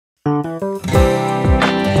Headed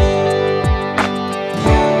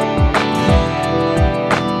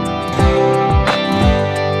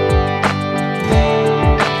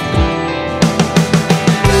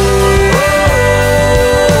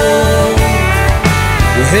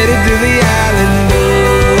to the island,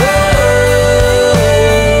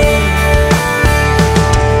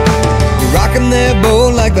 you're rocking that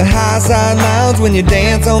boat like the high side lounge when you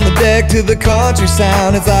dance on the deck to the country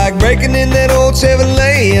sound. It's like breaking in that old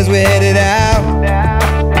Chevrolet as we headed out.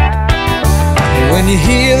 And when you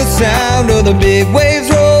hear the sound of the big waves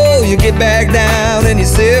roll, you get back down and you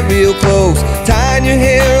sit real close, tying your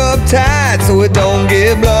hair up tight so it don't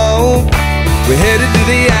get blown. We're headed to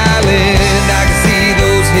the island. I can see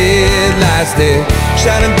those headlights there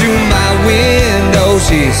shining through my window.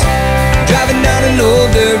 She's driving down an old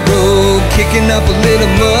dirt road, kicking up a little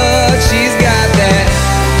mud. She's got that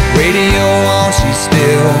radio on, she's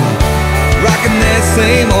still rocking that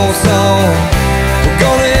same old song. We're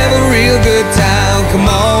gonna have a real good time, come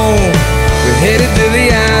on. We're headed to the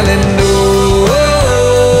island, oh, oh,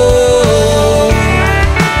 oh.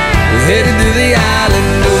 We're headed to the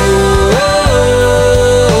island, oh.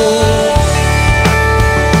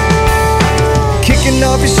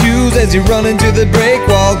 Off your shoes as you run into the break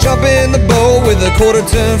wall, jump in the boat with a quarter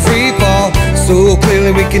turn free fall. So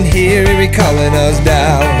clearly we can hear Erie calling us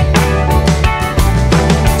down.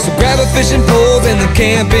 So grab a fishing pole and the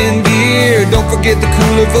camping gear. Don't forget the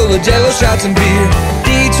cooler full of Jello shots and beer.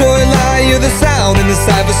 Detroit lie, you're the sound in the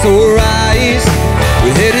cypher store rise.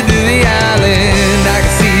 We're headed to the island. I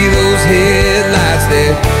can see those headlights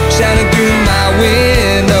there shining through my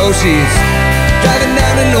window. She's driving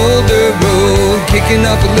down an old dirt road, kicking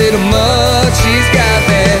up a little mud. She's got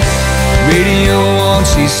that radio on,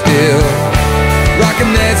 she's still rocking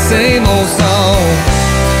that same old song.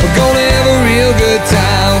 We're gonna have a real good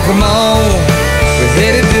time, come on. We're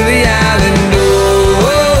headed to the island, oh,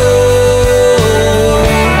 oh, oh.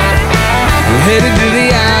 We're headed to the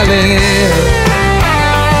island.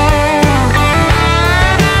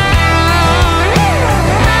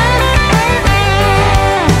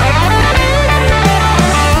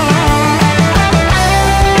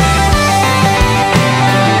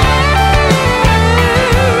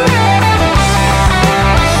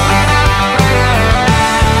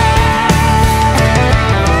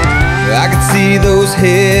 See those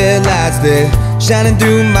headlights there shining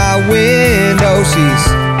through my window. She's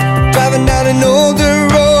driving down an older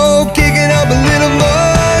road, kicking up a little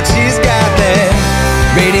mud. She's got that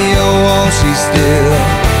radio on, she's still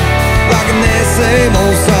rocking that same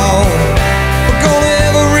old song. We're gonna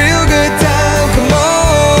have a real good time, come on.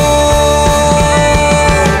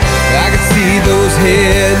 I can see those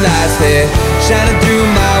headlights there shining through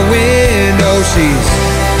my window. She's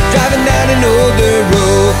driving down an older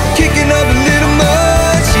road, kicking up a little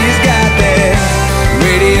mud. She's got that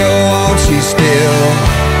radio on, she's still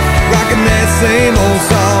rocking that same old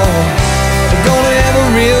song. We're gonna have a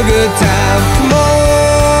real good time.